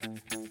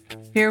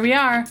Here we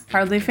are,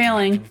 hardly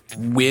failing.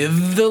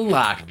 With the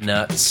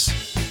Locknuts.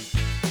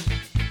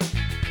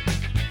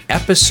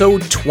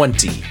 Episode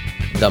 20,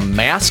 The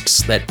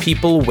Masks That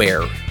People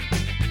Wear.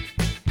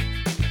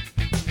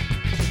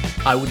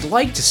 I would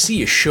like to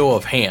see a show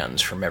of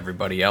hands from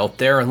everybody out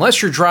there.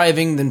 Unless you're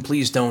driving, then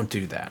please don't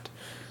do that.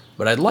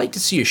 But I'd like to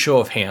see a show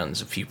of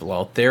hands of people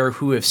out there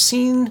who have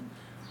seen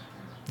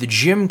the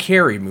Jim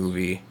Carrey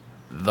movie,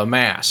 The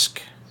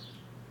Mask.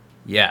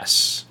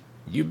 Yes,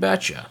 you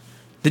betcha.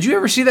 Did you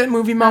ever see that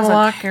movie, Mama That was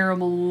Locke? a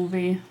terrible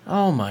movie.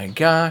 Oh my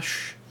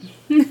gosh.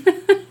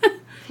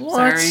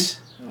 What? Sorry.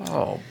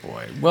 Oh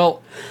boy.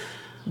 Well,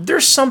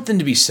 there's something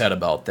to be said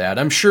about that.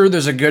 I'm sure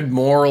there's a good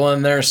moral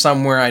in there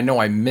somewhere. I know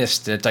I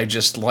missed it. I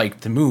just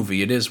liked the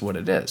movie. It is what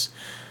it is.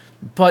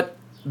 But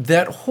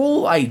that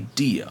whole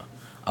idea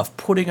of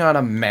putting on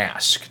a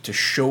mask to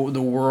show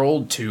the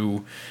world,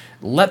 to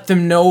let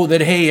them know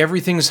that, hey,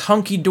 everything's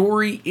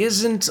hunky-dory,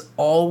 isn't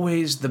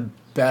always the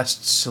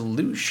best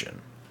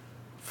solution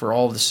for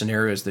all the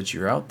scenarios that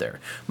you're out there.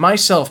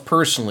 Myself,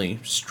 personally,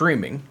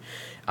 streaming,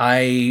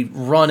 I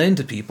run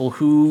into people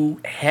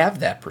who have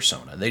that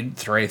persona. They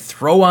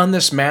throw on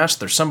this mask.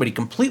 They're somebody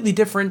completely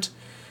different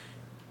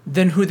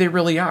than who they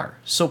really are.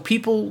 So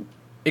people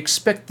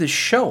expect this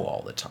show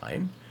all the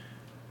time.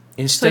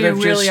 Instead So you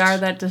of really just, are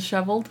that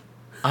disheveled?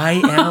 I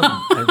am.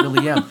 I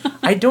really am.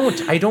 I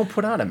don't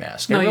put on a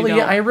mask. No, you don't.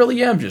 I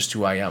really am just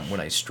who I am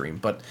when I stream.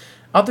 But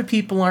other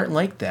people aren't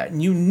like that.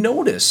 And you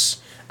notice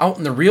out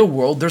in the real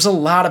world, there's a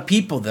lot of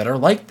people that are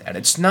like that.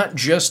 It's not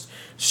just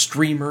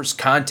streamers,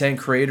 content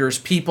creators,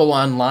 people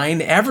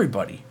online,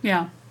 everybody.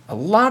 Yeah. A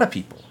lot of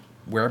people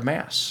wear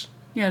masks.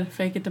 Yeah,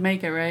 fake it to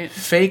make it, right?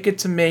 Fake it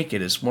to make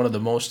it is one of the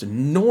most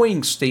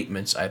annoying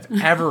statements I've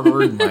ever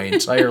heard in my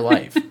entire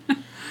life.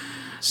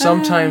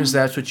 Sometimes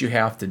that's what you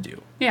have to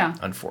do. Yeah.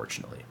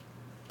 Unfortunately.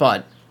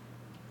 But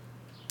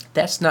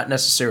that's not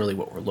necessarily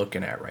what we're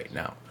looking at right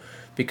now.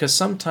 Because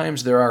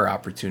sometimes there are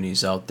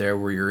opportunities out there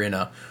where you're in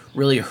a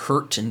really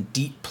hurt and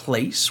deep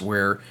place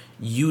where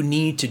you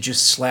need to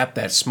just slap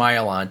that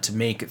smile on to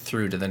make it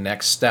through to the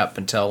next step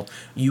until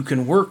you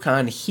can work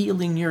on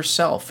healing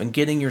yourself and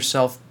getting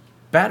yourself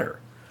better.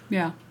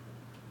 Yeah.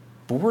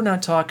 But we're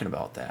not talking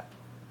about that.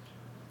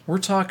 We're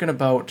talking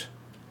about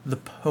the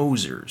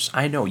posers.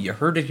 I know, you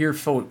heard it here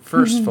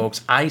first,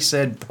 folks. I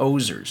said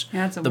posers.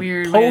 Yeah, it's a the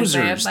weird way to say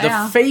it, posers, but the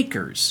yeah.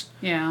 fakers,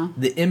 Yeah.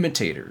 the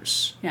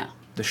imitators, Yeah.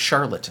 the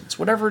charlatans,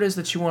 whatever it is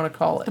that you want to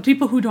call The it.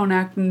 people who don't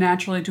act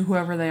naturally to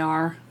whoever they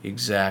are.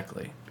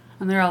 Exactly.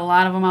 And there are a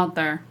lot of them out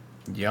there.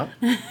 Yep.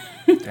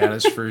 That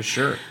is for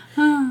sure.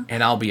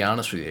 And I'll be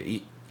honest with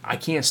you, I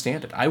can't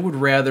stand it. I would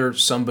rather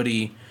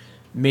somebody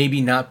maybe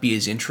not be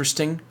as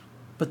interesting,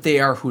 but they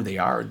are who they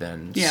are,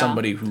 than Yeah.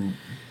 somebody who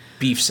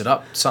beefs it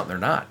up, something they're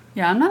not.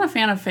 Yeah, I'm not a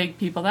fan of fake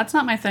people. That's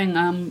not my thing.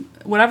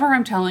 Whatever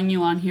I'm telling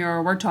you on here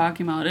or we're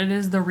talking about, it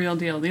is the real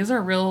deal. These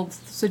are real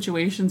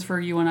situations for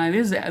you and I.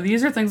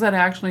 These are things that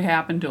actually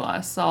happen to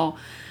us. So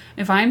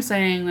if I'm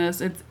saying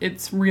this,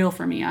 it's real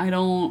for me. I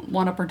don't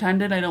want to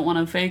pretend it. I don't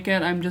want to fake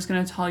it. I'm just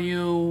going to tell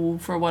you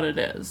for what it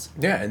is.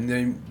 Yeah, and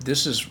then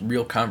this is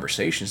real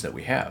conversations that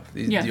we have.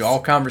 Yes. All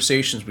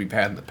conversations we've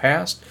had in the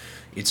past,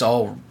 it's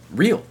all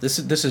real. This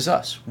is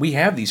us. We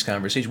have these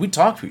conversations. We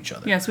talk to each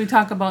other. Yes, we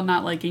talk about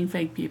not liking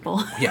fake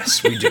people.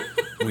 Yes, we do.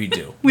 We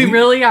do. We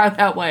really are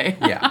that way.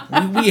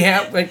 Yeah, we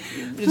have. Like,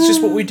 it's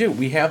just what we do.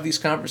 We have these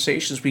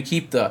conversations. We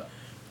keep the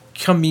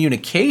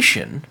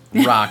communication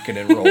rocking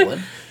and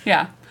rolling.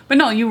 Yeah. But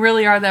no, you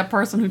really are that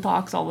person who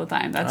talks all the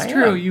time. That's I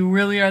true. am. You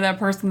really are that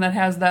person that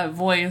has that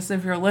voice.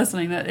 If you're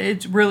listening, that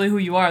it's really who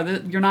you are.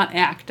 You're not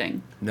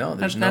acting. No,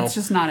 That's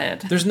just not it.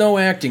 There's no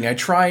acting. I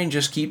try and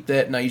just keep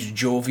that nice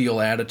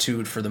jovial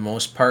attitude for the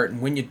most part. And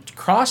when you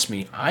cross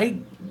me, I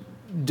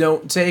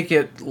don't take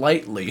it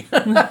lightly.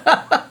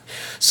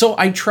 So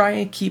I try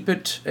and keep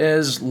it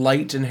as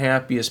light and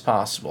happy as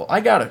possible. I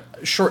got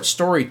a short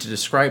story to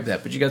describe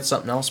that, but you got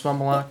something else,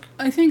 Mama Locke?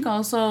 I think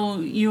also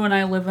you and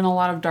I live in a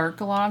lot of dark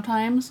a lot of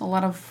times. A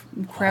lot of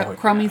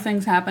crummy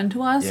things happen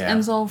to us. Yeah.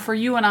 And so for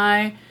you and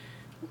I,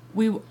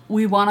 we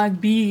want to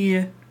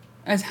be,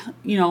 as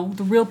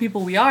the real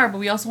people we are, but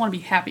we also want to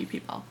be happy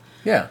people.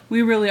 Yeah.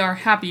 We really are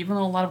happy, even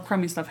though a lot of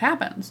crummy stuff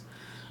happens.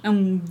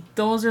 And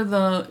those are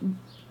the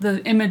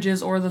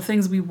images or the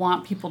things we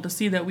want people to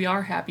see, that we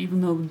are happy,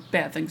 even though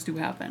bad things do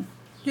happen.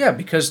 Yeah,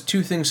 because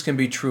two things can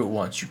be true at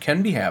once. You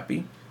can be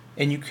happy,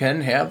 and you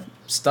can have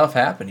stuff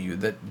happen to you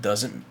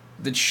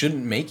that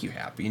shouldn't make you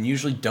happy, and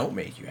usually don't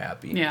make you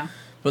happy. Yeah.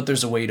 But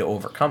there's a way to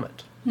overcome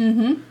it.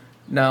 Mm-hmm.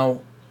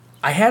 Now,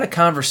 I had a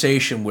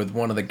conversation with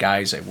one of the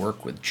guys I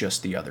work with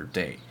just the other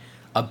day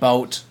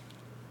about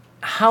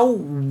how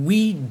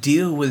we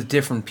deal with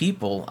different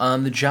people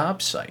on the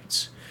job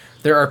sites.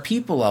 There are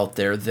people out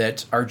there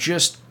that are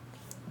just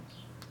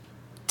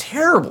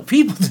terrible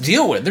people to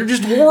deal with. They're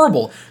just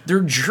horrible.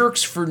 They're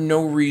jerks for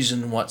no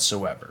reason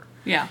whatsoever.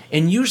 Yeah.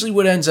 And usually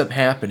what ends up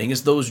happening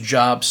is those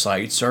job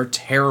sites are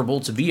terrible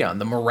to be on.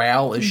 The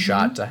morale is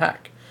shot to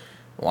heck.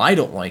 Well, I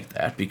don't like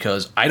that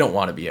because I don't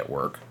want to be at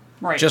work.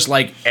 Right. Just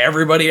like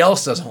everybody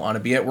else doesn't want to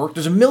be at work.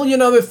 There's a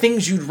million other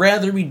things you'd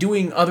rather be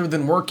doing other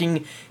than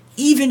working,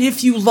 even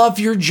if you love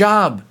your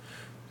job.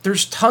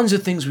 There's tons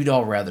of things we'd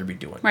all rather be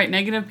doing. Right.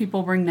 Negative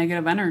people bring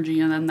negative energy,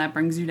 and then that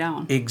brings you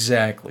down.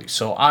 Exactly.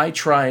 So I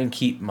try and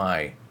keep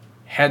my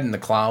head in the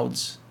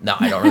clouds. No,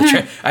 I don't really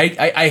try.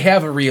 I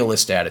have a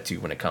realist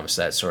attitude when it comes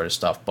to that sort of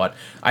stuff, but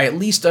I at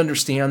least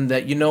understand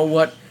that, you know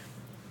what?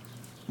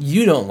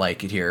 You don't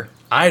like it here.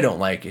 I don't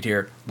like it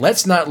here.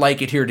 Let's not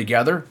like it here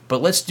together,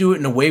 but let's do it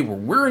in a way where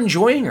we're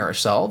enjoying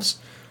ourselves.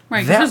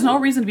 Right, because there's no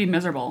reason to be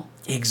miserable.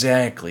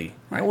 Exactly.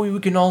 Right. That way we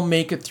can all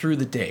make it through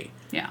the day.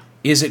 Yeah.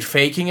 Is it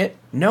faking it?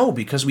 No,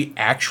 because we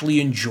actually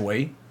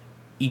enjoy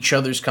each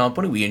other's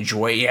company. We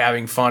enjoy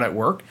having fun at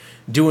work,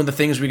 doing the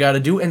things we got to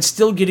do, and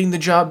still getting the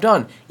job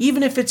done,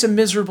 even if it's a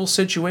miserable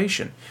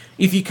situation.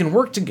 If you can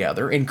work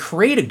together and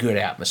create a good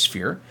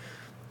atmosphere,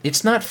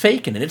 it's not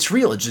faking it. It's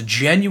real. It's a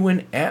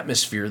genuine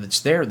atmosphere that's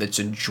there, that's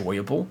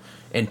enjoyable,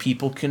 and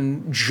people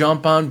can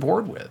jump on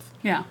board with.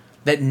 Yeah.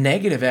 That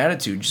negative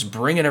attitude, just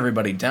bringing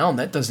everybody down,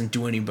 that doesn't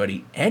do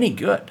anybody any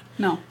good.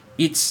 No.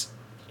 It's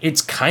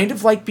kind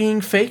of like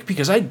being fake,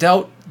 because I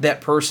doubt that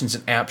person's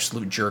an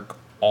absolute jerk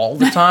all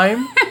the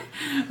time.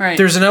 Right.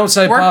 There's an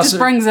outside Work just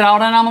brings it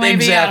out in them, maybe.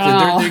 Exactly. I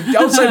don't know. The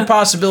outside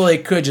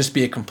possibility could just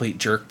be a complete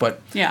jerk,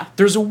 but Yeah.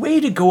 there's a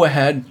way to go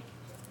ahead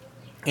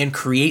and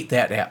create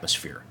that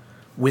atmosphere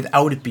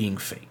without it being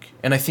fake.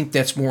 And I think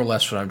that's more or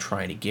less what I'm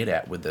trying to get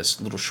at with this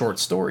little short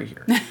story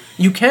here.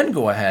 You can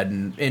go ahead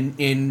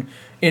and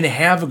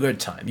have a good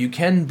time. You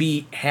can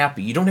be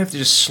happy. You don't have to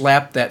just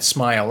slap that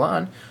smile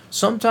on.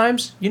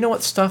 Sometimes, you know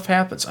what, stuff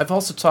happens. I've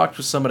also talked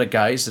with some of the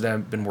guys that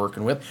I've been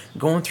working with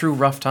going through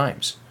rough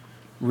times.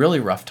 Really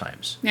rough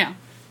times. Yeah.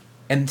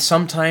 And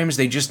sometimes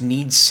they just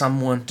need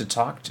someone to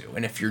talk to.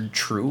 And if you're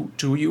true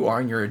to who you are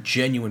and you're a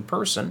genuine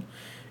person,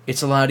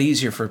 it's a lot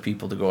easier for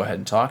people to go ahead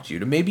and talk to you.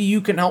 To maybe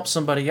you can help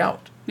somebody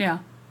out. Yeah.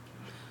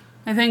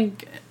 I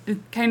think it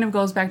kind of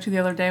goes back to the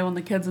other day when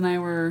the kids and I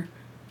were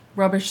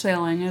rubbish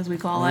sailing, as we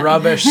call it.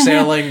 Rubbish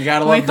sailing.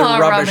 Gotta love the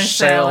rubbish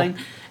sail.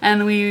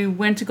 And we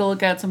went to go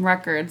look at some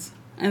records.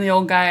 And the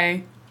old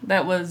guy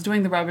that was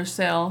doing the rubbish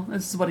sale,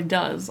 this is what he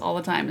does all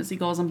the time, is he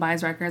goes and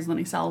buys records and then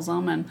he sells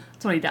them, and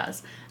that's what he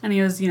does. And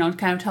he was,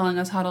 kind of telling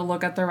us how to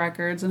look at the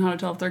records and how to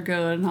tell if they're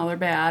good and how they're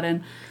bad.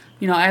 And,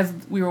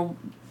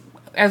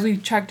 as we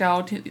checked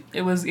out, I had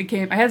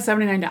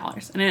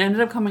 $79, and it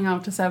ended up coming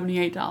out to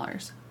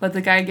 $78. But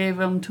the guy gave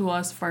them to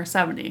us for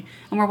 $70.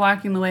 And we're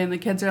walking the way, and the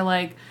kids are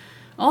like,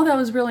 oh, that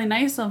was really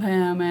nice of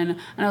him. And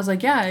I was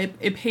like, yeah,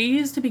 it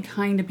pays to be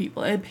kind to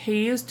people. It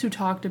pays to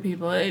talk to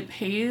people. It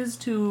pays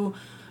to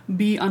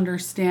be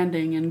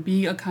understanding and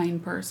be a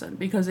kind person,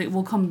 because it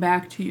will come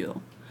back to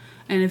you.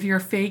 And if you're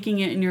faking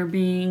it and you're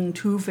being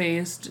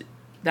two-faced,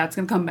 that's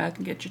going to come back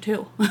and get you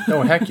too.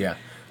 Oh, heck yeah.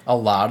 A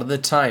lot of the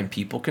time,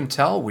 people can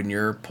tell when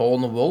you're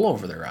pulling the wool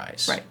over their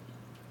eyes. Right.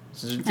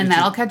 And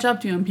that'll catch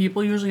up to you, and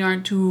people usually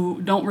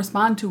don't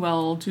respond too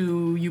well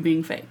to you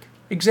being fake.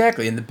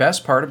 Exactly. And the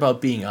best part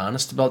about being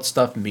honest about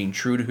stuff and being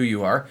true to who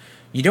you are,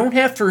 you don't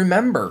have to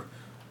remember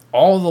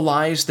all the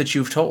lies that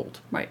you've told.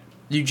 Right.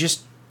 You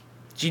just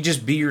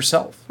be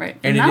yourself. Right.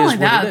 And not it is only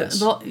that,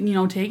 what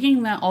it is.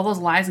 Taking all those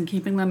lies and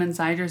keeping them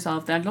inside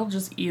yourself, that'll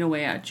just eat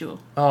away at you.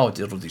 Oh,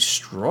 it'll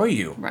destroy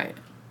you. Right.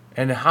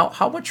 And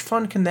how much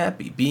fun can that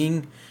be?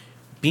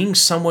 Being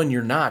someone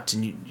you're not,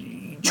 and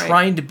you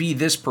trying to be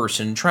this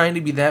person, trying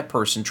to be that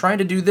person, trying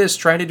to do this,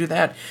 trying to do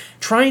that,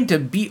 trying to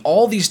be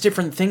all these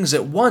different things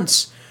at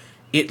once,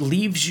 it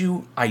leaves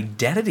you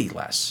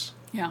identityless.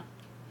 Yeah.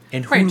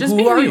 And just who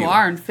be are who you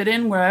are and fit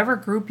in wherever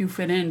group you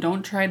fit in.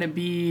 Don't try to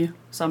be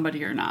somebody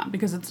you're not,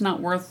 because it's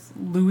not worth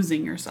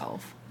losing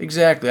yourself.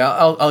 Exactly.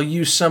 I'll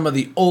use some of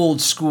the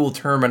old school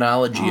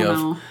terminology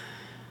No.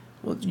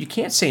 Well, you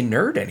can't say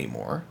nerd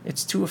anymore.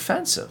 It's too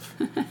offensive.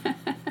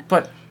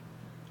 But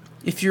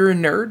if you're a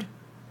nerd,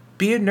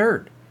 be a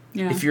nerd.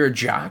 Yeah. If you're a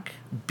jock,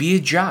 be a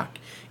jock.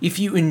 If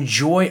you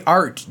enjoy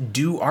art.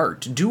 Do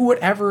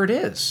whatever it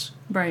is.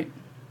 Right.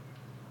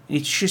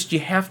 It's just, you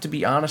have to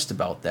be honest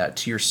about that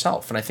to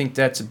yourself. And I think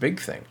that's a big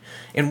thing.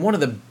 And one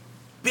of the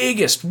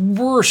biggest,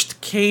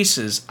 worst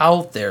cases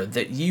out there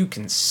that you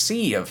can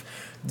see of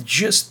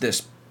just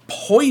this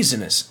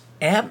poisonous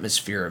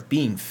atmosphere of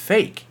being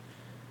fake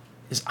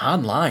is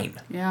online.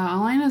 Yeah,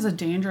 online is a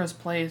dangerous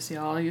place,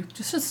 y'all. You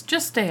just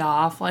stay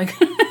off. Like,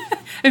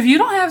 if you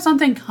don't have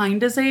something kind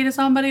to say to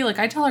somebody, like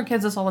I tell our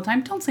kids this all the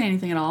time, don't say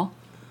anything at all.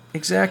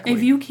 Exactly.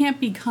 If you can't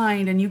be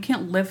kind and you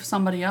can't lift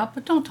somebody up,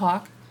 but don't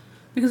talk.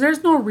 Because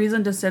there's no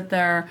reason to sit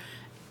there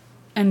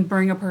and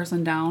bring a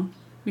person down.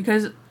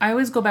 Because I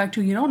always go back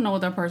to, you don't know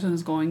what that person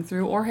is going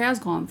through or has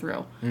gone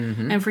through.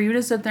 Mm-hmm. And for you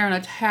to sit there and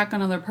attack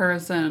another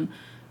person,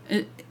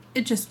 it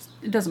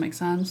doesn't make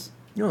sense.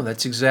 No,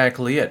 that's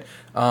exactly it.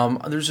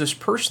 There's this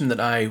person that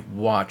I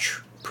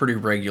watch pretty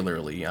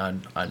regularly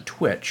on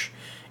Twitch,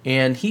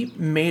 and he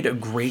made a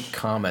great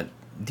comment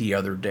the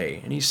other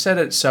day, and he said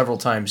it several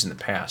times in the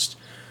past.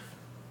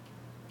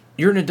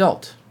 You're an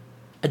adult.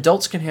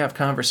 Adults can have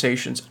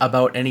conversations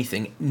about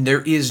anything.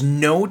 There is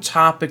no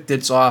topic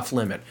that's off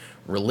limit.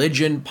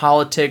 religion,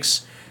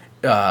 politics,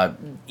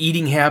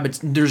 eating habits.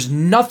 There's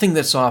nothing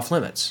that's off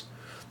limits.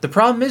 The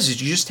problem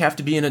is you just have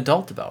to be an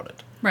adult about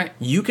it. Right.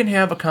 You can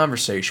have a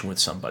conversation with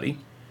somebody,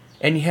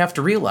 and you have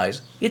to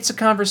realize it's a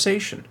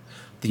conversation.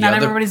 Not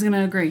everybody's going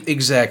to agree.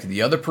 Exactly.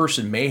 The other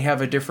person may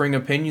have a differing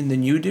opinion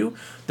than you do.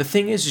 The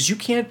thing is you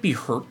can't be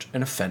hurt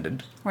and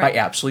offended by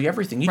absolutely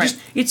everything.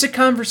 It's a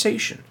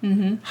conversation.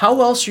 Mm-hmm.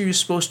 How else are you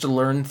supposed to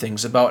learn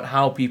things about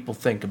how people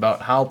think,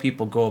 about how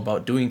people go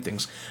about doing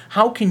things?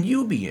 How can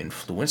you be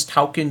influenced?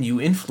 How can you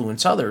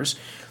influence others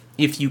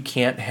if you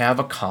can't have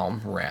a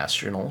calm,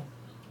 rational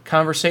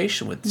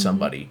conversation with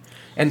somebody?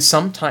 And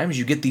sometimes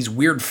you get these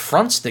weird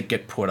fronts that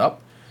get put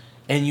up,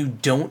 and you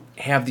don't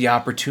have the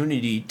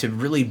opportunity to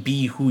really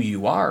be who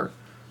you are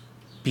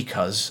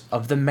because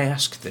of the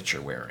mask that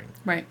you're wearing.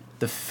 Right.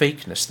 The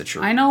fakeness that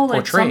you're I know,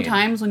 like, portraying.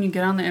 sometimes when you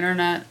get on the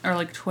internet or,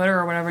 like, Twitter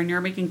or whatever, and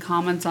you're making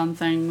comments on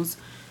things,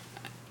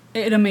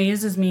 it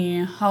amazes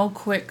me how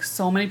quick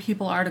so many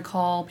people are to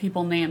call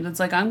people names. It's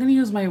like, I'm going to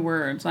use my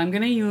words. I'm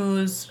going to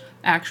use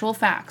actual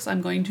facts. I'm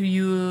going to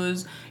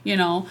use,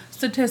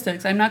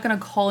 statistics. I'm not going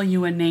to call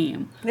you a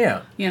name.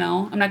 Yeah.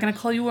 I'm not going to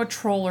call you a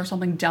troll or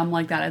something dumb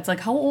like that. It's like,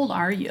 how old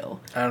are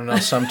you? I don't know,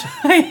 sometimes.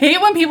 I hate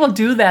when people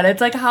do that.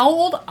 It's like, how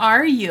old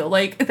are you?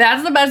 Like,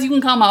 that's the best you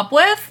can come up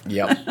with?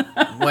 Yep.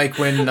 Like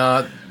when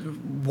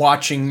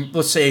watching,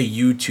 let's say, a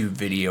YouTube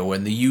video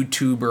and the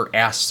YouTuber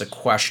asks a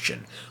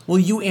question. Well,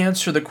 you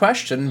answer the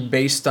question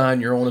based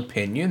on your own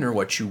opinion or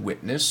what you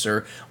witnessed,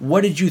 or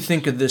what did you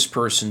think of this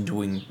person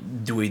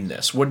doing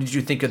this? What did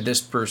you think of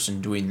this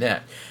person doing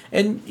that?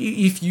 And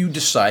if you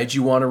decide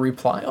you want to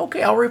reply,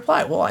 okay, I'll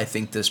reply. Well, I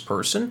think this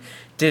person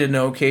did an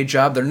okay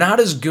job. They're not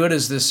as good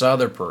as this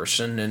other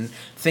person, and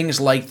things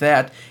like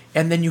that.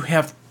 And then you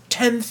have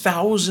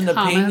 10,000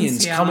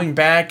 opinions coming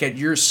back at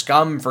your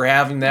scum for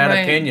having that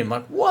opinion.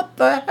 Like, what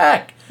the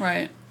heck?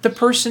 Right. The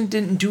person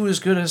didn't do as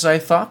good as I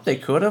thought they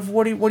could have.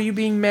 What are you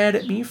being mad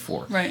at me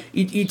for? Right.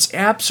 It's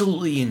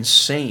absolutely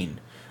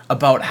insane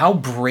about how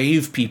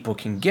brave people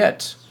can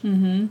get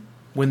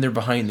when they're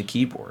behind the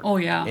keyboard. Oh,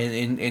 yeah.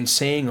 And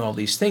saying all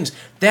these things.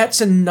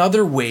 That's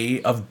another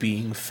way of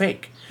being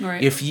fake.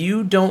 Right. If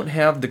you don't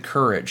have the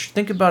courage,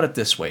 think about it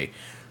this way.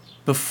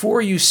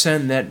 Before you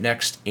send that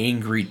next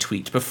angry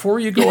tweet, before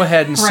you go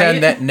ahead and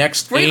send that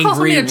next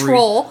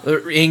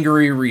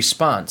angry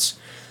response,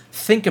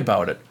 think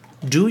about it.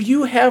 Do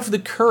you have the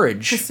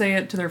courage to say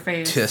it to their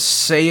face? To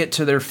say it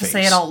to their face. To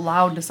say it out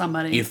loud to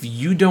somebody. If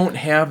you don't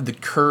have the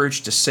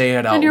courage to say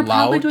it out you're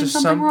probably loud doing to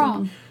something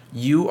wrong.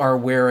 You are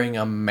wearing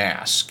a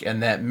mask,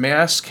 and that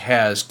mask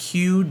has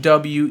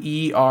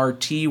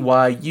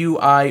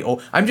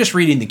QWERTYUIO. I'm just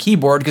reading the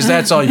keyboard because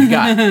that's all you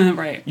got.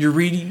 Right. You're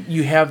reading.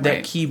 You have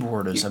that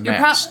keyboard as a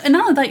mask. And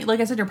not only that, like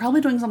I said, you're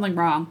probably doing something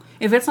wrong.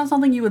 If it's not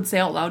something you would say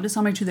out loud to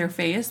somebody to their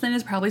face, then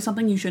it's probably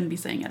something you shouldn't be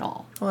saying at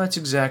all. Well, that's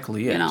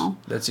exactly it.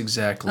 That's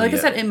exactly like it. I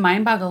said, it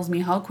mind boggles me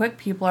how quick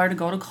people are to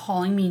go to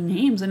calling me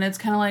names, and it's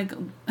kind of like,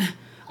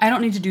 I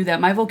don't need to do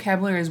that. My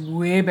vocabulary is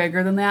way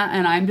bigger than that,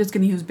 and I'm just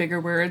going to use bigger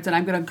words, and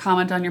I'm going to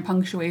comment on your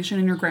punctuation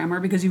and your grammar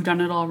because you've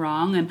done it all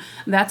wrong, and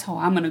that's how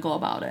I'm going to go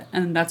about it,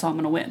 and that's how I'm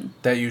going to win.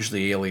 That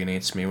usually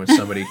alienates me when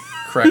somebody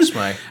corrects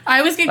my... I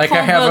always get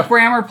called the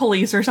grammar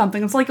police or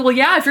something. It's like, well,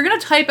 yeah, if you're going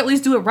to type, at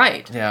least do it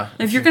right. Yeah.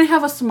 If you're going to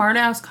have a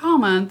smart-ass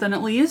comment, then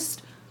at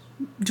least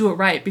do it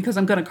right, because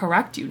I'm going to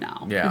correct you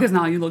now. Yeah. Because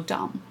now you look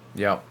dumb.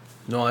 Yep.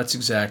 No, that's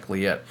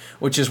exactly it.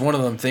 Which is one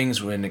of them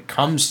things when it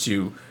comes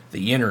to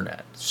the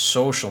internet,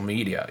 social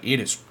media, it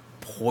is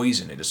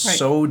poison. It is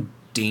so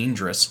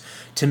dangerous.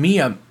 To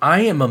me, I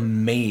am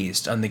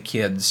amazed on the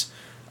kids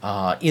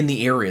in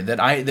the area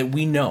that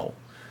we know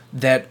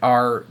that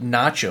are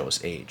Nacho's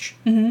age,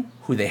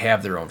 who they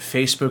have their own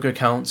Facebook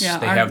accounts,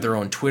 they have their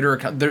own Twitter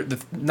account.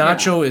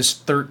 Nacho is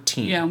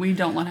 13. Yeah, we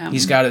don't let him.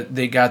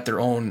 They got their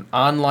own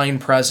online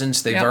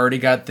presence. They've already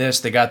got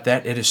this, they got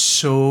that. It is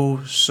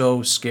so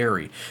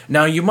scary.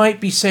 Now you might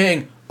be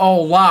saying,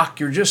 "Oh, Locke,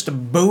 you're just a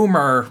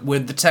boomer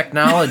with the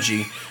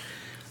technology."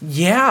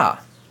 Yeah,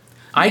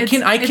 I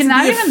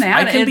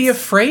can be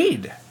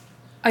afraid.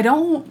 I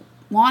don't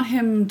want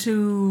him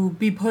to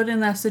be put in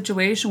that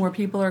situation where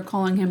people are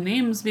calling him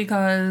names,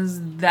 because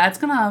that's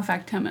going to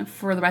affect him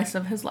for the rest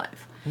of his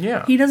life.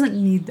 Yeah. He doesn't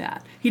need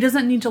that. He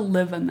doesn't need to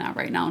live in that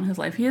right now in his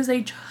life. He is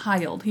a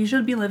child. He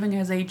should be living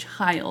as a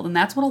child. And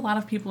that's what a lot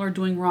of people are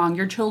doing wrong.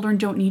 Your children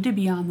don't need to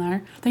be on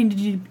there. They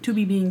need to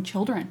be being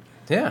children.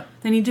 Yeah.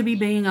 They need to be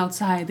being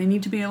outside. They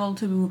need to be able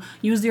to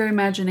use their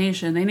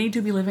imagination. They need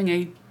to be living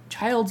a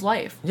child's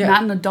life,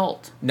 not an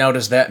adult. Now,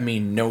 does that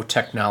mean no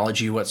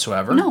technology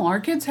whatsoever? No, our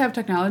kids have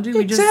technology.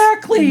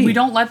 Exactly. We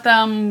don't let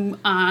them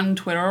on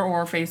Twitter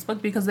or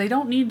Facebook because they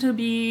don't need to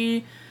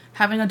be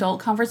having adult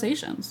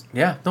conversations.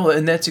 Yeah, no,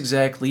 and that's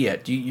exactly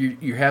it.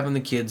 You're having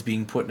the kids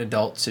being put in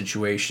adult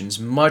situations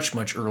much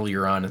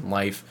earlier on in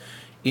life.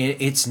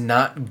 It's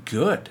not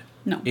good.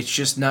 No. It's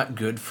just not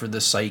good for the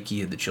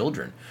psyche of the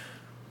children.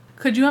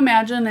 Could you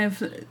imagine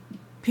if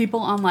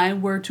people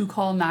online were to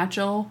call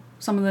Nacho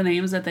some of the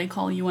names that they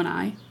call you and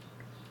I?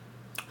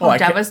 How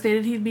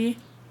devastated he'd be?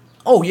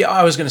 Oh, yeah,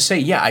 I was going to say,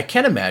 yeah, I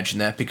can imagine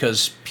that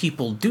because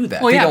people do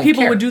that. Well, They yeah, don't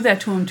people care. would do that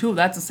to him too.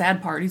 That's the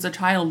sad part. He's a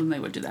child and they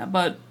would do that.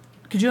 But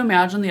could you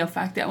imagine the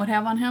effect that would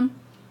have on him?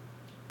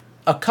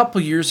 A couple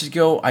years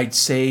ago, I'd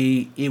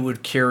say it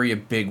would carry a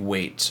big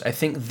weight. I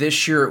think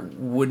this year it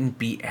wouldn't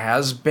be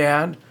as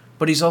bad,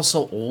 but he's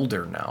also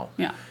older now.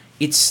 Yeah.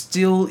 It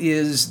still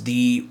is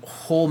the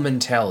whole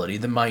mentality,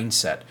 the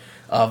mindset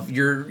of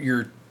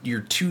you're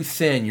too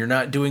thin. You're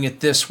not doing it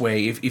this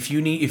way. If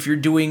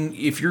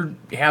you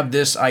have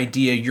this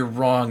idea, you're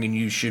wrong, and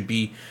you should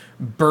be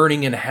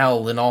burning in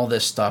hell and all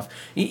this stuff.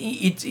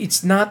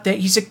 It's not that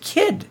he's a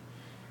kid.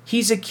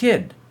 He's a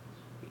kid.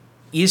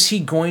 Is he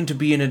going to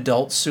be an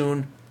adult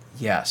soon?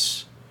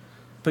 Yes.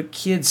 But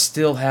kids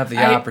still have the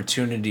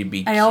opportunity to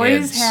be kids. I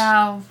always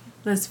have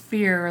this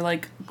fear,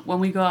 like, when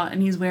we go out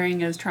and he's wearing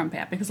his Trump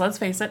hat, because let's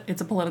face it,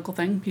 it's a political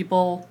thing.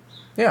 People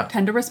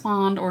tend to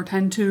respond or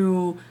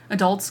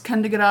adults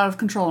tend to get out of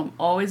control. I'm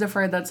always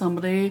afraid that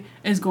somebody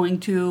is going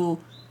to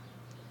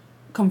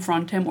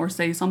confront him or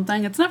say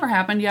something. It's never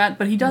happened yet,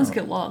 but he does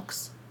get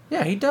looks.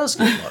 Yeah, he does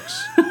get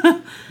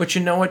looks. But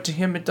you know what? To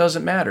him, it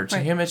doesn't matter. To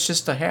him, it's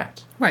just a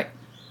hat. Right.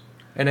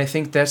 And I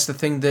think that's the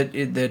thing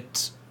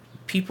that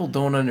people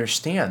don't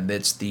understand.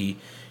 That's the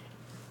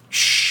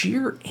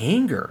sheer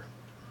anger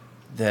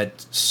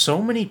that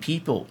so many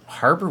people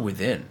harbor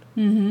within.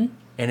 Mm-hmm.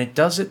 And it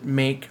doesn't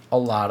make a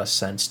lot of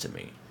sense to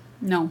me.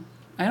 No.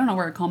 I don't know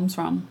where it comes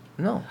from.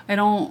 No. I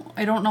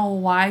don't know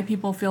why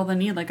people feel the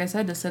need, like I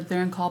said, to sit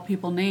there and call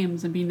people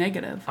names and be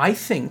negative. I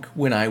think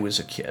when I was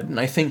a kid, and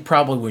I think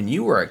probably when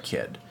you were a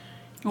kid,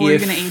 Are you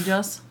going to age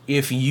us?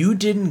 If you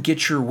didn't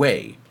get your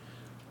way,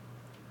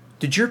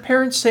 did your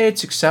parents say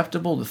it's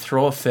acceptable to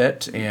throw a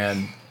fit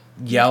and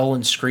yell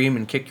and scream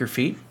and kick your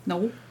feet?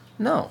 No.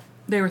 No.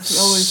 They were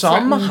always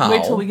somehow.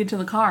 Wait till we get to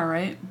the car,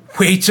 right?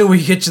 Wait till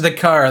we get to the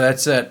car.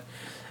 That's it.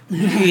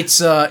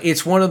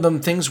 It's one of them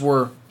things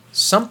where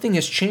something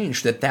has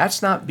changed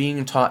that's not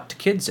being taught to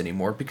kids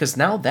anymore because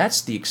now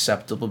that's the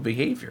acceptable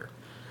behavior.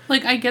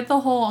 Like, I get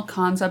the whole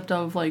concept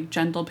of, like,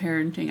 gentle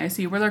parenting. I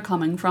see where they're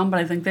coming from, but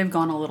I think they've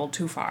gone a little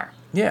too far.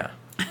 Yeah.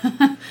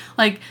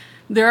 Like,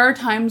 there are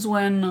times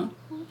when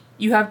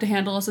you have to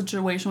handle a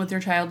situation with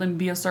your child and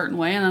be a certain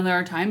way, and then there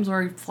are times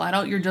where flat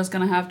out you're just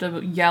going to have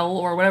to yell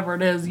or whatever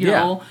it is, you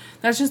know.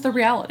 That's just the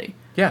reality.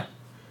 Yeah.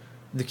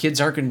 The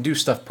kids aren't going to do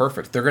stuff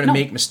perfect. They're going to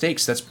make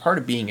mistakes. That's part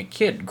of being a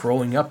kid,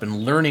 growing up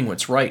and learning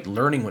what's right,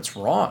 learning what's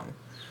wrong.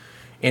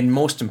 And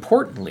most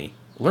importantly,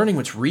 learning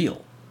what's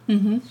real.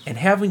 Mm-hmm. And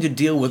having to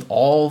deal with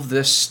all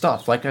this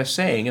stuff, like I was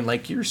saying, and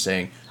like you're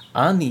saying,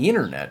 on the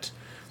internet,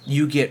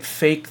 you get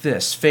fake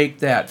this, fake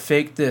that,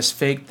 fake this,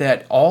 fake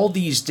that, all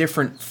these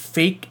different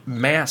fake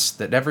masks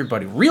that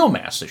everybody, real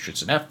masks I should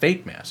say, not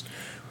fake masks,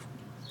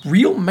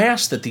 real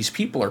masks that these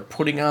people are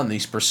putting on,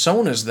 these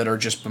personas that are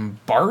just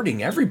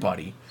bombarding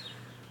everybody.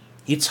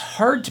 It's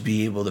hard to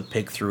be able to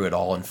pick through it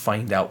all and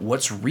find out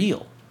what's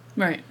real.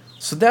 Right.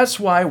 So that's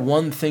why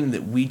one thing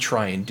that we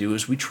try and do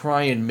is we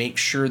try and make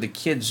sure the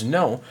kids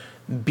know,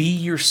 be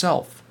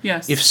yourself.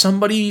 Yes. If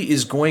somebody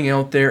is going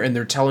out there and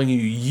they're telling you,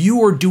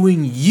 you are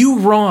doing you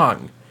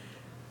wrong,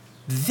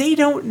 they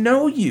don't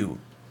know you.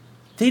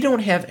 They don't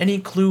have any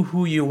clue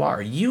who you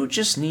are. You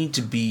just need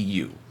to be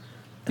you.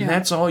 And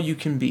that's all you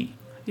can be.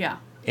 Yeah.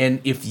 And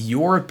if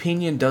your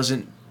opinion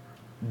doesn't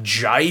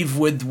jive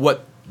with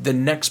what the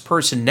next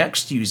person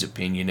next to you's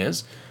opinion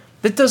is,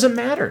 that doesn't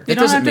matter. You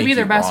don't have to be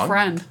their best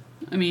friend.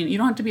 I mean, you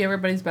don't have to be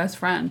everybody's best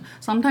friend.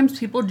 Sometimes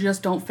people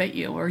just don't fit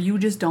you, or you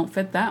just don't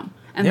fit them.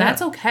 And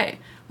that's okay.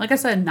 Like I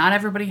said, not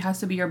everybody has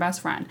to be your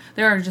best friend.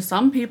 There are just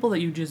some people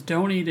that you just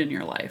don't need in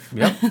your life.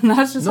 Yep. And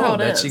that's just how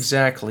it is. That's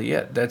exactly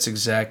it. That's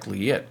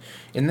exactly it.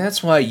 And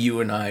that's why you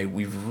and I,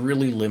 we've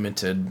really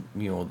limited,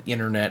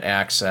 internet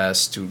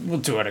access to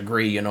a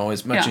degree,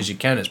 as much as you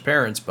can as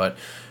parents, but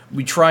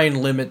we try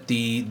and limit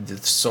the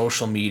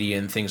social media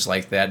and things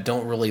like that.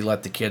 Don't really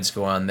let the kids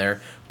go on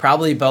there.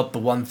 Probably about the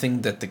one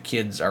thing that the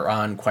kids are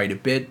on quite a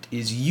bit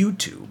is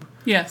YouTube.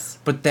 Yes.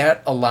 But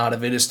a lot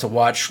of it is to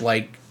watch,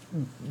 like,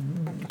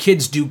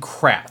 kids do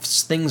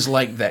crafts, things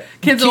like that.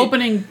 Kids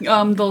opening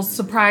those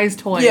surprise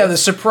toys. Yeah, the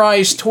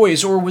surprise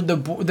toys. Or with the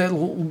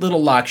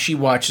little Lock, she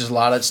watches a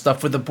lot of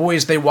stuff. With the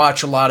boys, they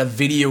watch a lot of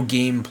video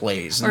game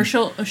plays. Or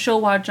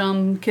she'll watch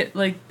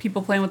like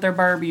people playing with their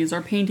Barbies,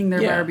 or painting their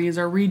Barbies,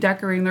 or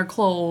redecorating their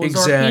clothes,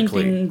 or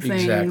painting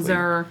things.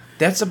 Or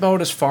that's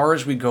about as far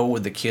as we go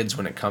with the kids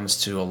when it comes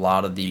to a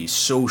lot of the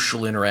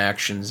social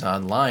interactions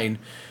online.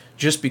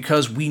 Just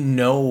because we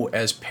know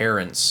as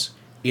parents,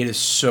 it is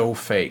so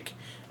fake.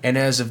 And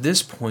as of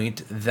this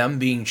point, them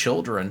being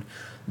children,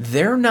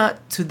 they're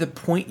not to the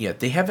point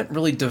yet. They haven't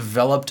really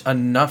developed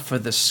enough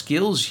of the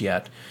skills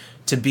yet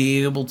to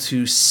be able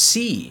to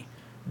see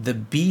the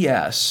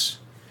BS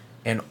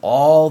and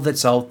all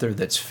that's out there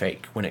that's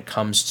fake when it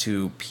comes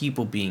to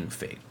people being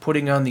fake,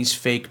 putting on these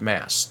fake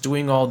masks,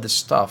 doing all this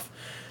stuff.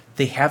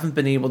 They haven't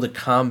been able to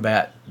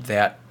combat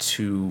that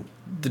to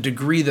the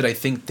degree that I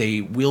think they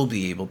will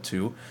be able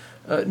to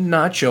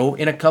Nacho,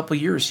 in a couple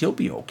years, he'll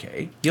be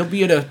okay. He'll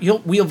be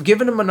we've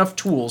given him enough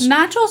tools.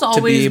 Nacho's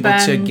always able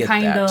to been get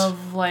kind that.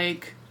 of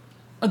like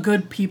a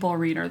good people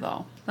reader,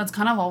 though. That's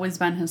kind of always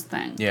been his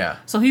thing. Yeah.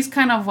 So he's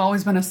kind of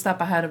always been a step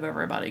ahead of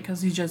everybody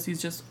because he's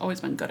just always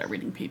been good at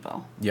reading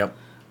people. Yep.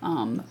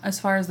 As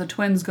far as the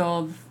twins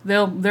go, they're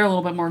a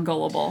little bit more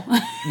gullible.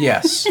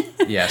 Yes,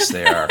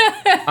 they are.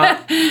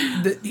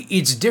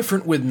 It's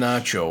different with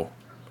Nacho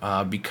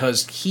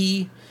because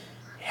he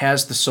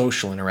has the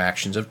social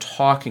interactions of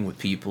talking with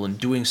people and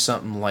doing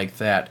something like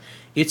that.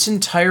 It's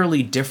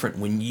entirely different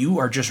when you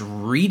are just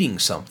reading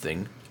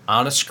something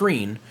on a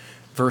screen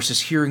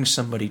versus hearing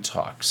somebody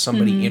talk,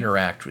 somebody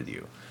interact with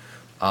you.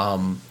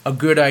 A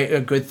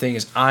good thing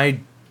is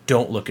I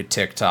don't look at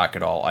TikTok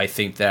at all. I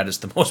think that is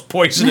the most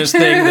poisonous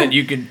thing that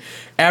you could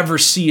ever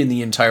see in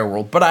the entire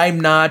world. But I'm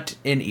not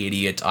an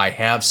idiot. I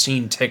have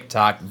seen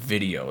TikTok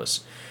videos.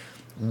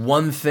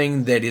 One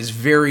thing that is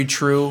very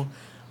true,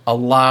 a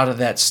lot of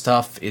that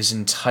stuff is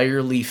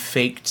entirely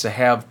fake to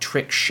have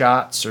trick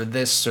shots or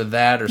this or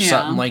that or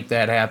something like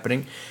that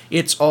happening.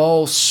 It's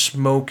all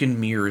smoke and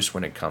mirrors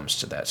when it comes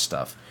to that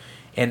stuff.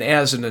 And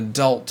as an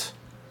adult,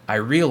 I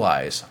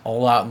realize a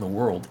lot in the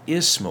world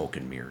is smoke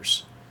and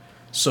mirrors.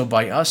 So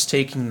by us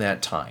taking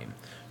that time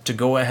to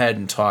go ahead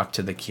and talk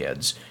to the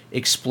kids,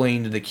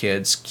 explain to the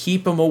kids,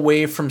 keep them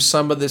away from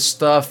some of this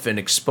stuff and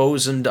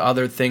expose them to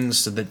other things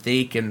so that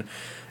they can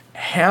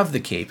have the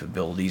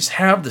capabilities,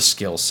 have the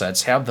skill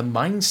sets, have the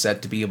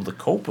mindset to be able to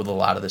cope with a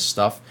lot of this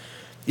stuff.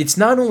 It's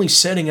not only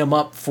setting them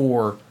up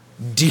for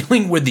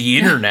dealing with the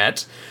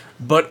internet,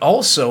 but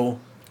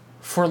also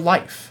for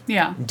life.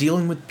 Yeah.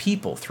 Dealing with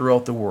people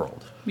throughout the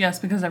world. Yes,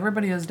 because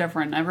everybody is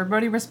different.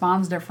 Everybody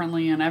responds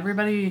differently and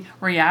everybody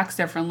reacts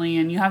differently,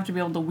 and you have to be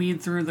able to weed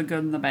through the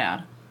good and the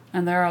bad.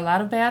 And there are a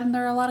lot of bad and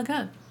there are a lot of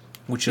good.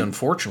 Which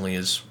unfortunately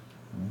is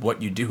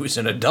what you do as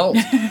an adult.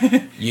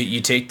 you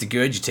take the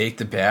good, you take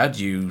the bad,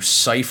 you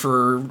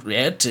cipher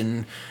it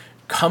and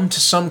come to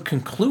some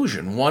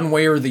conclusion one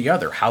way or the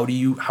other. How do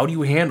you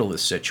handle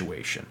this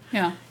situation?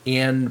 Yeah.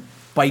 And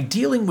by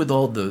dealing with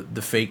all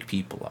the fake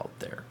people out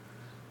there,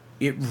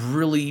 it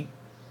really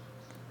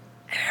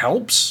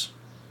helps,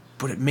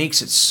 but it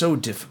makes it so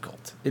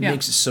difficult. It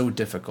makes it so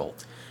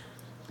difficult.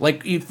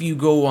 Like if you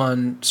go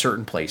on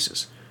certain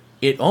places,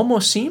 it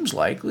almost seems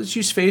like, let's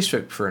use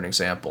Facebook for an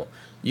example.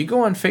 You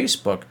go on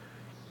Facebook,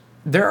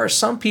 there are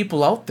some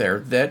people out there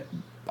that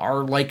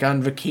are like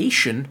on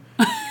vacation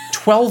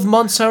 12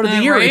 months out of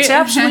the year. Right? It's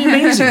absolutely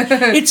amazing.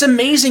 It's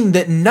amazing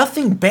that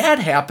nothing bad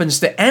happens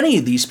to any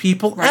of these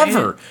people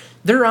ever.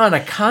 They're on a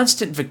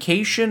constant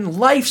vacation.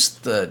 Life's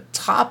the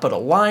top of the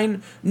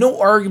line. No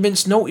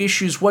arguments, no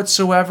issues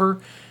whatsoever.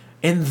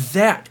 And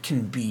that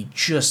can be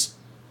just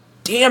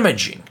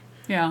damaging.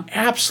 Yeah.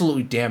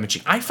 Absolutely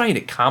damaging. I find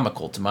it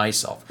comical to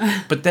myself.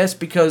 But that's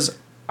because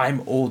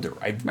I'm older.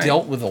 I've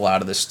dealt with a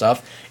lot of this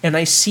stuff. And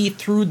I see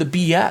through the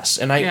BS.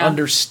 And I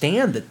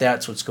understand that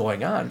that's what's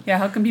going on. Yeah,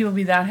 how can people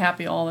be that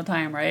happy all the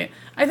time, right?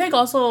 I think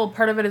also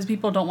part of it is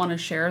people don't want to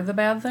share the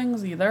bad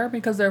things either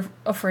because they're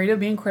afraid of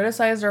being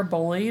criticized or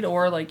bullied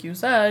or, like you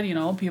said,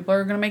 people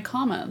are going to make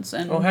comments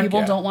and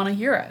people don't want to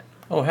hear it.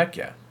 Oh, heck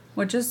yeah.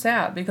 Which is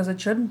sad because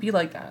it shouldn't be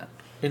like that.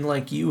 And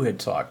like you had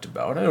talked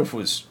about, I don't know if it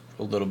was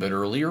a little bit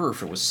earlier or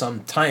if it was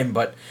some time,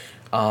 but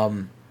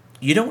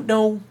you don't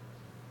know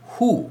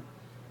who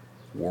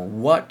or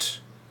what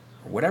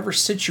or whatever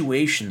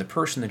situation the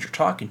person that you're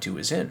talking to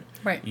is in.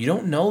 Right. You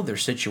don't know their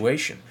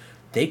situation.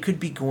 They could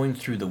be going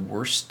through the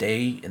worst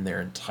day in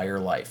their entire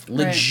life.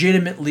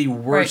 Legitimately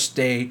worst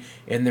day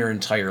in their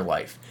entire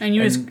life. And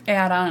you just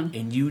add on.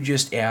 And you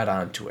just add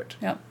on to it.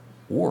 Yep.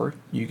 Or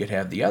you could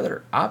have the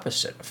other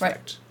opposite effect.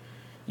 Right.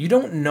 You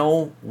don't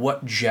know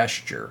what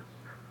gesture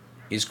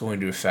is going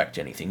to affect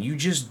anything. You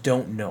just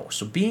don't know.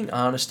 So being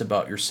honest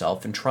about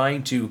yourself and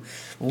trying to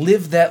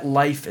live that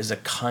life as a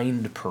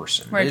kind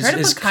person. Right. As, Try to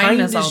put as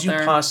kindness kind out as you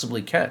there.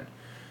 possibly can.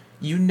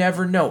 You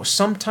never know.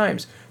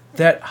 Sometimes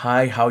that,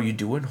 hi, how you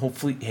doing?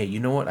 Hopefully, hey, you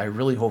know what? I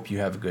really hope you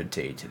have a good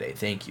day today.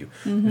 Thank you.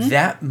 Mm-hmm.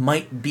 That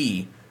might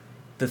be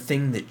the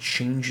thing that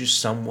changes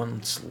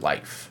someone's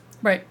life.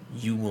 Right.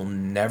 You will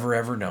never,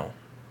 ever know.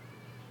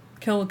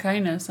 Kill with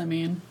kindness,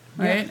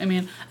 right?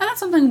 And that's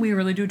something we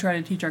really do try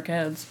to teach our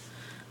kids.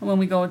 When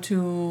we go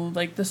to,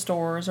 like, the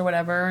stores or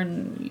whatever,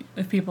 and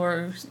if people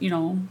are,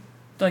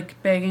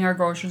 like, bagging our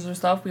groceries or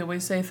stuff, we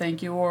always say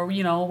thank you. Or,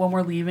 when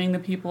we're leaving, the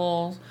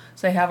people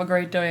say have a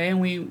great day,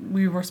 and we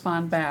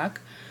respond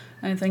back.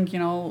 And I think,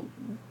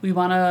 we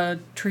want to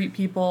treat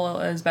people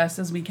as best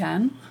as we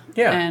can.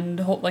 Yeah. And,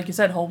 like you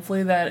said,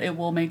 hopefully that it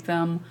will make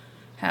them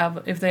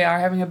have, if they are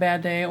having a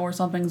bad day or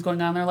something's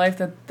going on in their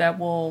life, that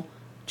will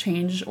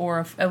change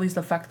or at least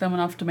affect them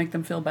enough to make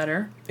them feel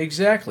better.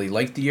 Exactly.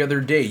 Like the other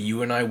day,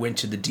 you and I went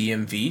to the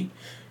DMV,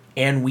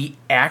 and we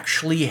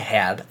actually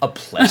had a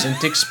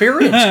pleasant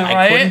experience. Right?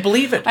 I couldn't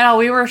believe it. I know,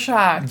 we were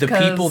shocked. The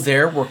people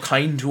there were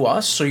kind to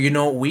us, so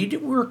we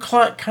were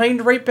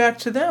kind right back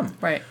to them.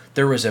 Right.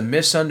 There was a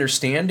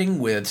misunderstanding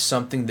with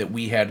something that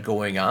we had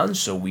going on,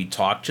 so we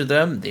talked to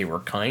them. They were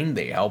kind.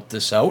 They helped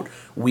us out.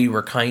 We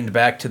were kind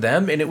back to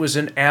them, and it was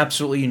an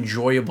absolutely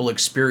enjoyable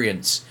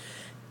experience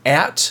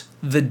at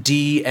the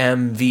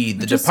DMV,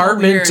 the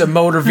Department of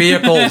Motor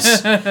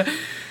Vehicles.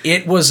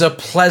 It was a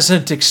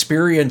pleasant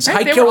experience.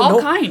 Right, they were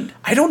all kind.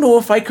 I don't know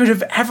if I could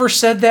have ever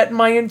said that in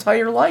my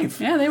entire life.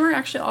 Yeah, they were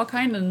actually all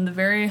kind and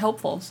very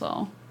helpful,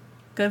 so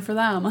good for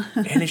them.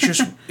 And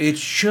it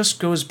just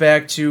goes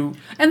back to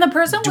and the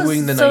person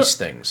doing the nice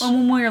things.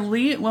 When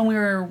we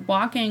were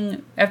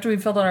walking after we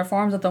filled out our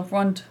forms at the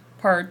front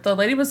part, the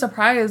lady was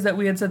surprised that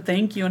we had said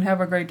thank you and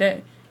have a great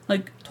day.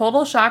 Like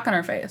total shock on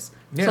her face.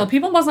 Yeah. So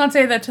people must not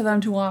say that to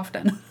them too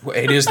often. Well,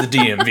 it is the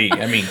DMV.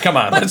 I mean, come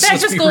on. But that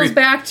just goes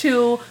back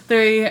to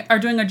they are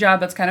doing a job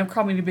that's kind of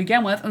crummy to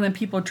begin with, and then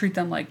people treat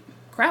them like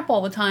crap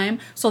all the time.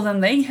 So then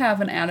they have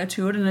an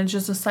attitude, and it's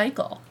just a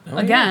cycle.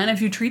 Again,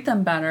 if you treat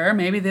them better,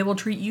 maybe they will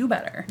treat you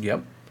better.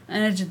 Yep.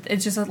 And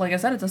it's just like I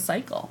said, it's a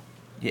cycle.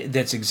 Yeah,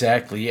 that's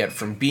exactly it.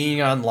 From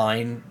being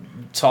online,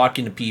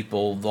 talking to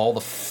people, all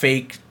the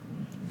fake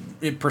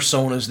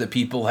personas that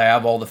people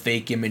have, all the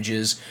fake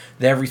images,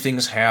 that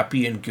everything's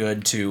happy and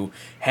good, to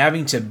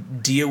having to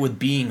deal with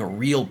being a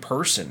real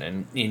person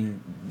and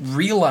in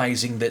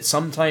realizing that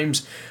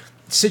sometimes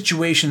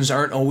situations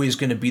aren't always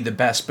going to be the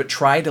best, but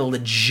try to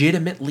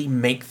legitimately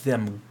make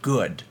them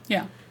good.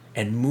 Yeah.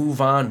 And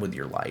move on with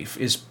your life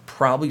is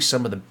probably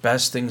some of the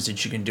best things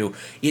that you can do.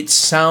 It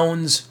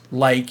sounds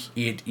like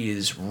it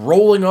is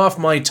rolling off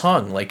my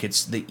tongue, like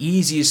it's the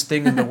easiest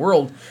thing in the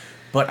world.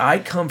 But I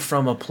come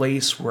from a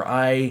place where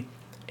I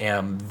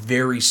am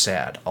very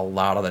sad a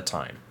lot of the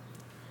time.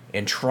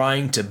 And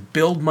trying to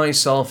build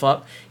myself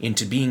up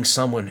into being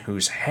someone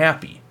who's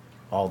happy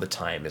all the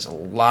time is a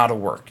lot of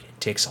work.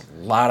 It takes a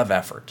lot of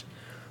effort.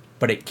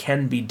 But it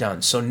can be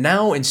done. So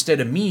now, instead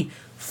of me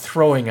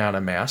throwing on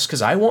a mask,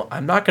 because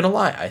I'm not going to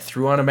lie, I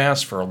threw on a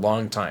mask for a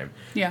long time.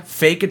 Yeah.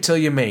 Fake it till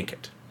you make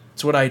it.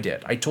 That's what I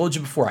did. I told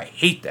you before, I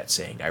hate that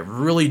saying. I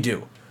really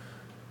do.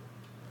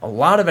 A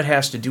lot of it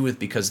has to do with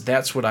because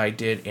that's what I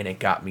did, and it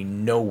got me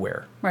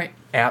nowhere. Right.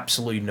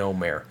 Absolutely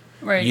nowhere.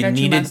 Right,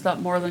 you messed up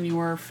more than you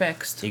were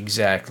fixed.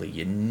 Exactly.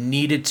 You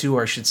needed to,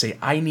 or I should say,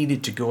 I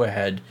needed to go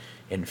ahead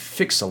and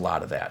fix a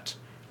lot of that.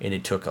 And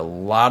it took a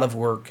lot of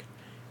work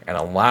and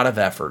a lot of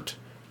effort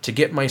to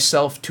get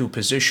myself to a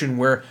position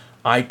where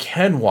I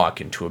can walk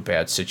into a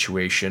bad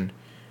situation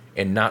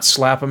and not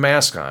slap a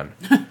mask on.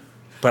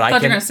 But I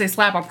thought you were going to say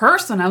slap a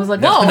person. I was like,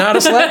 no, whoa. Not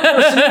a slap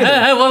person either.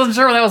 I wasn't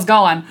sure where that was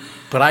going.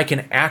 But I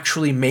can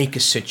actually make a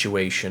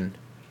situation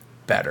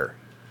better.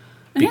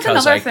 And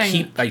because I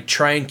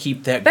try and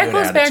keep that good attitude.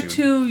 That goes back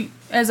to,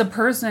 as a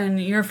person,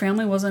 your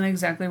family wasn't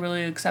exactly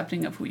really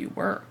accepting of who you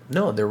were.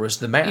 No, there was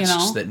the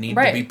masks that need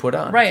to be put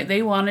on. Right,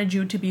 they wanted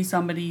you to be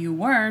somebody you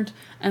weren't.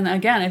 And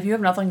again, if you have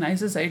nothing nice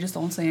to say, just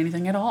don't say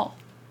anything at all.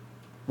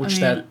 Which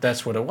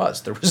that's what it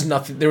was. There was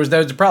nothing. There was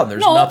a problem. There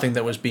was nothing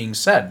that was being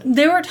said.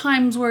 There were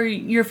times where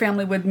your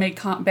family would make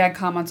bad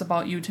comments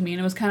about you to me, and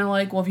it was kind of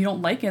like, well, if you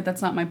don't like it,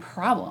 that's not my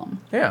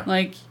problem. Yeah.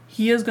 Like,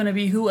 he is going to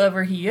be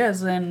whoever he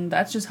is, and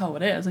that's just how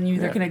it is. And you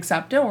either can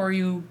accept it or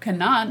you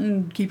cannot,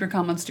 and keep your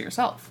comments to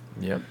yourself.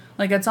 Yep.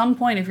 Like, at some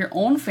point, if your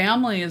own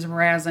family is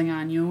razzing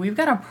on you, we've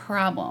got a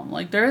problem.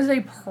 Like, there is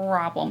a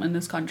problem in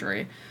this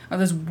country, or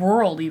this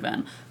world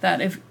even,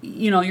 that if,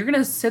 you're going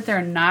to sit there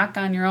and knock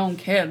on your own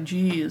kid,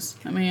 geez.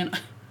 I mean...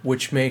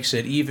 Which makes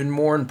it even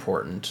more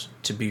important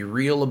to be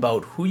real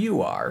about who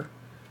you are,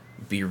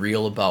 be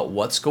real about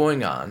what's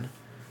going on,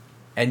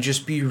 and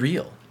just be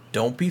real.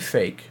 Don't be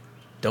fake.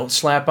 Don't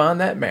slap on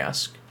that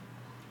mask.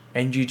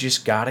 And you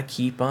just got to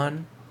keep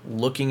on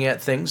looking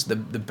at things the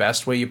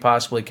best way you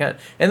possibly can.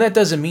 And that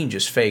doesn't mean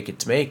just fake it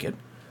to make it.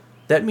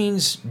 That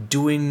means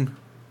doing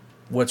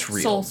what's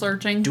real. Soul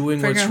searching.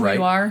 Doing what's right.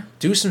 Who you are.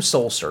 Do some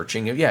soul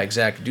searching. Yeah,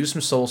 exactly. Do some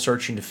soul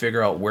searching to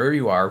figure out where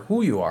you are,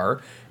 who you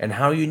are, and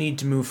how you need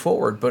to move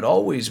forward. But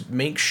always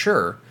make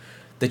sure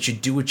that you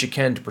do what you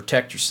can to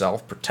protect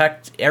yourself,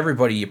 protect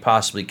everybody you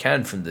possibly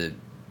can from the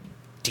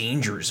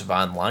dangers of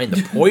online,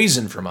 the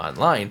poison from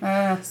online.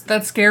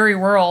 That scary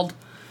world.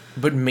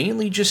 But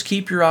mainly just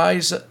keep your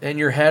eyes and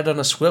your head on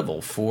a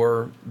swivel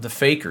for the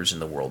fakers in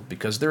the world,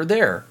 because they're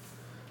there.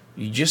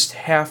 You just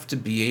have to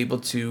be able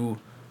to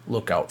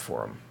look out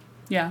for them.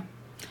 Yeah.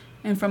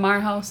 And from our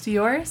house to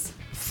yours,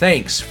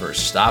 thanks for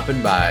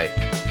stopping by.